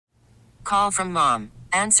Call from mom.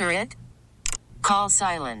 Answer it. Call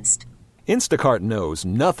silenced. Instacart knows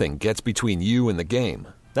nothing gets between you and the game.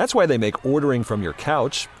 That's why they make ordering from your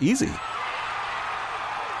couch easy.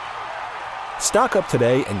 Stock up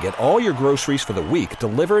today and get all your groceries for the week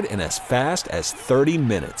delivered in as fast as 30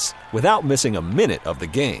 minutes without missing a minute of the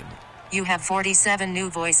game. You have 47 new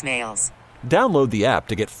voicemails. Download the app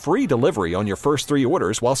to get free delivery on your first 3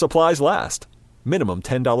 orders while supplies last. Minimum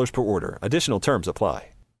 $10 per order. Additional terms apply.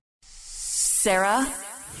 Sarah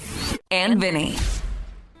and Vinny.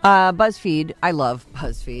 BuzzFeed. I love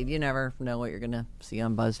BuzzFeed. You never know what you're going to see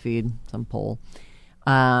on BuzzFeed. Some poll.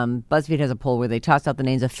 BuzzFeed has a poll where they tossed out the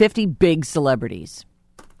names of 50 big celebrities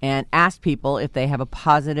and asked people if they have a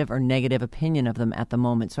positive or negative opinion of them at the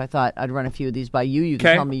moment. So I thought I'd run a few of these by you. You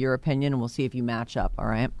can tell me your opinion, and we'll see if you match up. All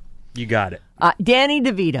right? You got it. Danny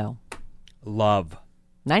DeVito. Love.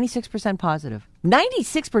 96% positive.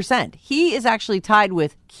 96%. He is actually tied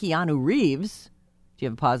with Keanu Reeves. Do you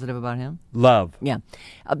have a positive about him? Love. Yeah.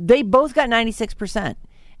 They both got 96%,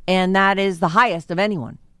 and that is the highest of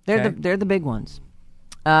anyone. They're the big ones.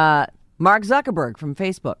 Mark Zuckerberg from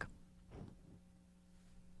Facebook.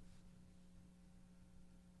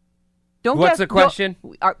 What's the question?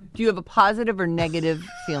 Do you have a positive or negative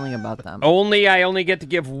feeling about them? I only get to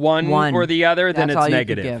give one or the other, then That's it's all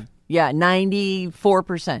negative. You could give. Yeah,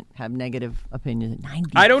 94% have negative opinions.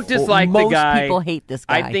 I don't dislike the guy. Most people hate this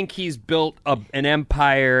guy. I think he's built an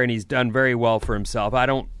empire and he's done very well for himself.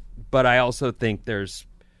 But I also think there's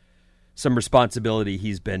some responsibility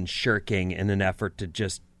he's been shirking in an effort to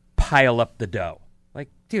just pile up the dough. Like,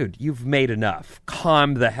 dude, you've made enough.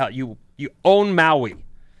 Calm the hell. You own Maui.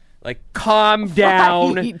 Like, calm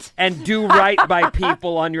down and do right by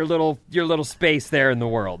people on your little space there in the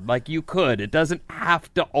world. Like, you could. It doesn't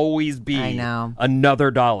have to always be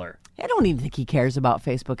another dollar. I don't even think he cares about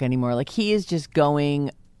Facebook anymore. Like, he is just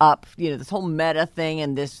going up, this whole meta thing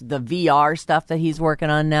and the VR stuff that he's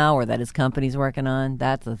working on now, or that his company's working on.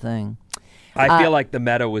 That's the thing. I feel like the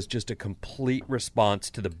meta was just a complete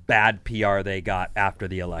response to the bad PR they got after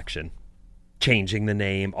the election. Changing the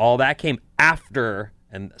name. All that came after.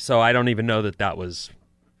 And so I don't even know that was...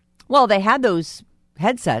 Well, they had those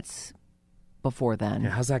headsets before then. Yeah,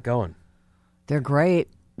 how's that going? They're great.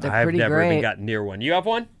 They're pretty great. I've never even gotten near one. You have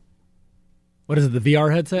one? What is it, the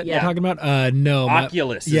VR headset you're talking about? No.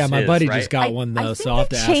 Oculus my buddy right? just got one, though, so I'll have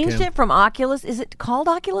to ask him. him. They changed it from Oculus. Is it called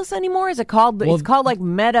Oculus anymore? Is it called... it's called like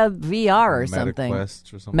Meta VR or something.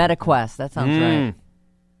 MetaQuest or something. MetaQuest. That sounds right.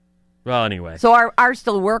 Well, anyway. So ours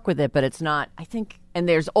still work with it, but it's not, I think, and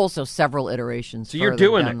there's also several iterations. So you're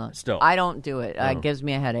doing it still? I don't do it. It gives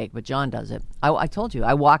me a headache, but John does it. I told you,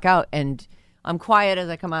 I walk out and I'm quiet as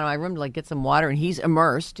I come out of my room to get some water, and he's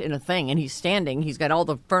immersed in a thing, and he's standing. He's got all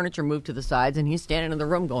the furniture moved to the sides, and he's standing in the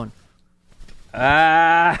room going,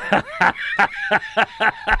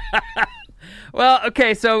 Well,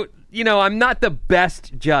 okay, so, I'm not the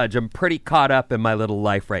best judge. I'm pretty caught up in my little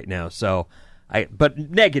life right now, so... But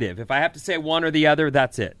negative. If I have to say one or the other,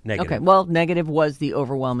 that's it. Negative. Okay, well, negative was the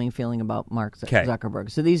overwhelming feeling about Mark Zuckerberg.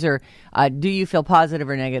 So these are, do you feel positive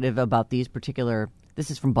or negative about these particular, this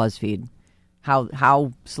is from BuzzFeed,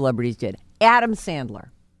 how celebrities did. Adam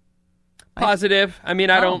Sandler. Positive. I mean,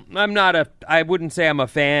 I wouldn't say I'm a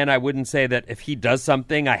fan. I wouldn't say that if he does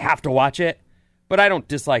something, I have to watch it. But I don't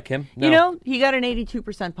dislike him. No. He got an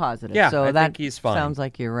 82% positive. Yeah, so I think he's fine. Sounds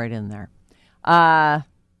like you're right in there.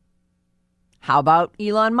 How about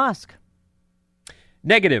Elon Musk?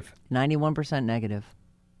 Negative. 91% negative.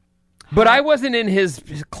 But I wasn't in his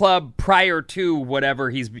club prior to whatever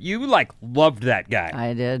you loved that guy.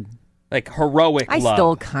 I did. Like heroic love. I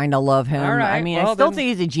still kind of love him. All right, I mean, I still think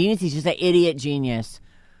he's a genius. He's just an idiot genius.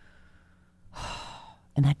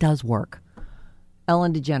 And that does work.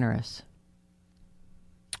 Ellen DeGeneres.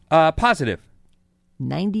 Positive.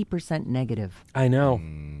 90% negative. I know.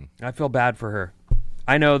 I feel bad for her.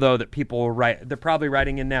 I know, though, that people they're probably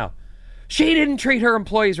writing in now. She didn't treat her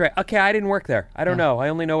employees right. Okay, I didn't work there. I don't know. I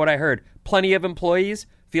only know what I heard. Plenty of employees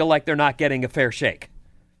feel like they're not getting a fair shake.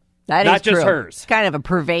 That not is just true. hers. It's kind of a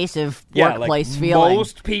pervasive workplace feeling.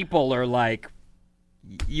 Most people are like,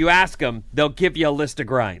 you ask them, they'll give you a list of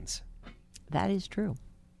grinds. That is true.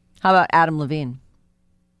 How about Adam Levine?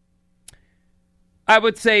 I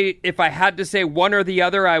would say, if I had to say one or the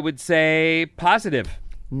other, I would say positive.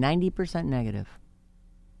 90% negative.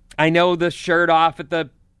 I know the shirt off at the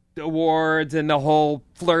awards and the whole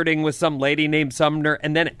flirting with some lady named Sumner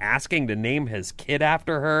and then asking to name his kid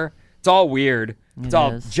after her. It's all weird. It's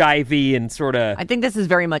all jivey and sort of... I think this is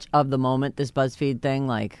very much of the moment, this BuzzFeed thing.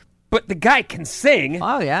 But the guy can sing.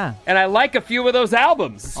 Oh, yeah. And I like a few of those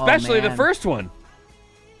albums, especially the first one.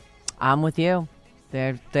 I'm with you.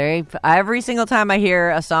 Every single time I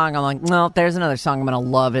hear a song, I'm like, no, there's another song I'm going to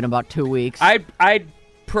love in about 2 weeks. I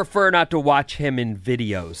prefer not to watch him in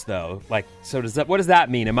videos, though. Like, so what does that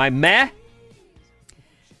mean? Am I meh?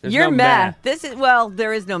 You're no meh.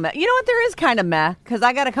 There is no meh. You know what? There is kind of meh, because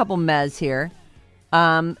I got a couple mehs here.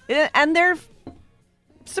 And they're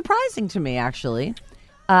surprising to me, actually.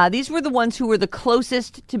 These were the ones who were the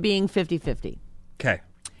closest to being 50-50. Okay.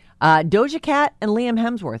 Doja Cat and Liam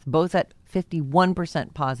Hemsworth, both at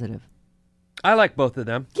 51% positive. I like both of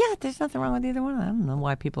them. Yeah, there's nothing wrong with either one. I don't know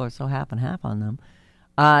why people are so half and half on them.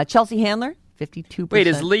 Chelsea Handler, 52%. Wait,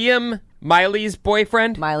 is Liam Miley's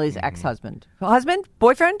boyfriend? Miley's ex-husband. Husband?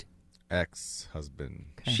 Boyfriend? Ex-husband.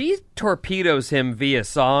 Okay. She torpedoes him via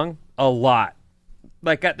song a lot.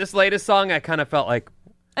 Like at this latest song, I kind of felt like,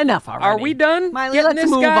 enough already. Are we done? Miley, let's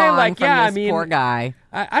move on from this poor guy.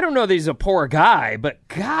 I don't know that he's a poor guy, but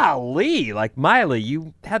golly, like Miley,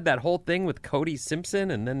 you had that whole thing with Cody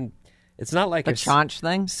Simpson, and then it's not like the chaunch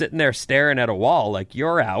thing, sitting there staring at a wall like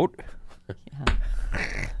you're out. Yeah.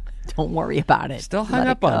 Don't worry about it. Still hung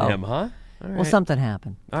up on him, huh? All right. Well, something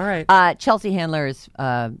happened. All right. Chelsea Handler is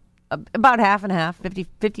about half and half,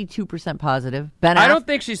 52% positive. I don't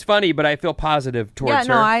think she's funny, but I feel positive towards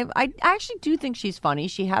her. Yeah, no, I actually do think she's funny.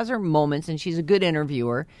 She has her moments, and she's a good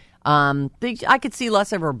interviewer. I could see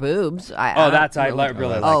less of her boobs. I really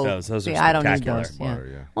like those. Those are spectacular. I don't need those.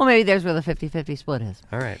 Yeah. Well, maybe there's where the 50-50 split is.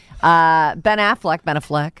 All right. Ben Affleck. Ben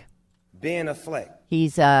Affleck.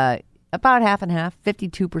 He's about half and half,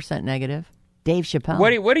 52% negative. Dave Chappelle.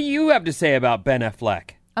 What do you have to say about Ben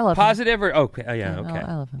Affleck? I love positive him. Or okay? Oh, yeah, okay.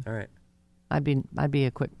 I love him. All right. I'd be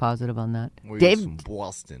a quick positive on that. Well, Dave from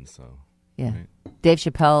Boston, so yeah. Right. Dave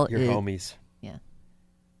Chappelle. Your homies. Yeah.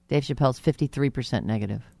 Dave Chappelle's 53%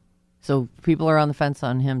 negative. So people are on the fence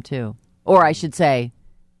on him too, or I should say,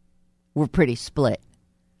 we're pretty split.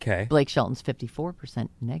 Okay. Blake Shelton's 54%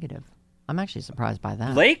 negative. I'm actually surprised by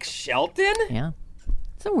that. Blake Shelton? Yeah.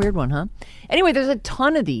 It's a weird one, huh? Anyway, there's a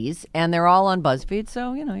ton of these, and they're all on BuzzFeed,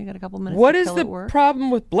 so, you got a couple minutes What to is kill the at work.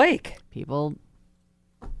 problem with Blake? People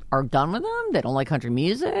are done with him. They don't like country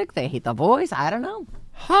music. They hate the voice. I don't know.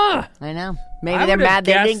 Huh. I know. Maybe they're mad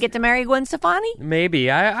they didn't get to marry Gwen Stefani.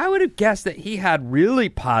 Maybe. I would have guessed that he had really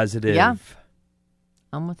positive. Yeah.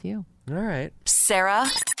 I'm with you. All right. Sarah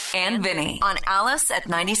and Vinny on Alice at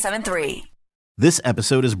 97.3. This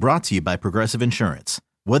episode is brought to you by Progressive Insurance.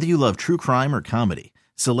 Whether you love true crime or comedy,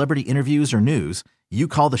 celebrity interviews or news, you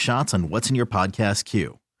call the shots on what's in your podcast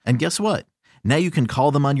queue. And guess what? Now you can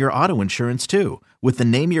call them on your auto insurance too with the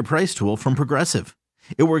Name Your Price tool from Progressive.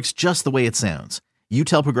 It works just the way it sounds. You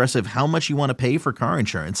tell Progressive how much you want to pay for car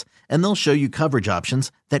insurance, and they'll show you coverage options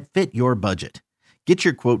that fit your budget. Get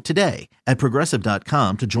your quote today at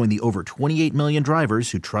Progressive.com to join the over 28 million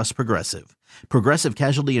drivers who trust Progressive. Progressive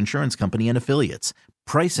Casualty Insurance Company and Affiliates.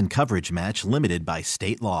 Price and coverage match limited by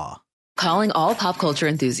state law. Calling all pop culture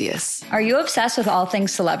enthusiasts. Are you obsessed with all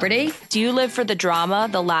things celebrity? Do you live for the drama,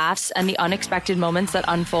 the laughs, and the unexpected moments that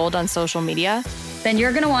unfold on social media? Then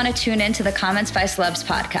you're going to want to tune in to the Comments by Celebs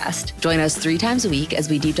podcast. Join us 3 times a week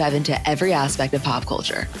as we deep dive into every aspect of pop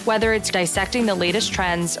culture. Whether it's dissecting the latest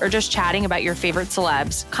trends or just chatting about your favorite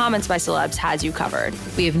celebs, Comments by Celebs has you covered.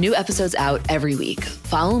 We have new episodes out every week.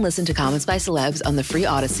 Follow and listen to Comments by Celebs on the free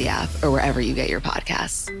Odyssey app or wherever you get your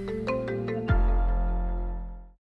podcasts.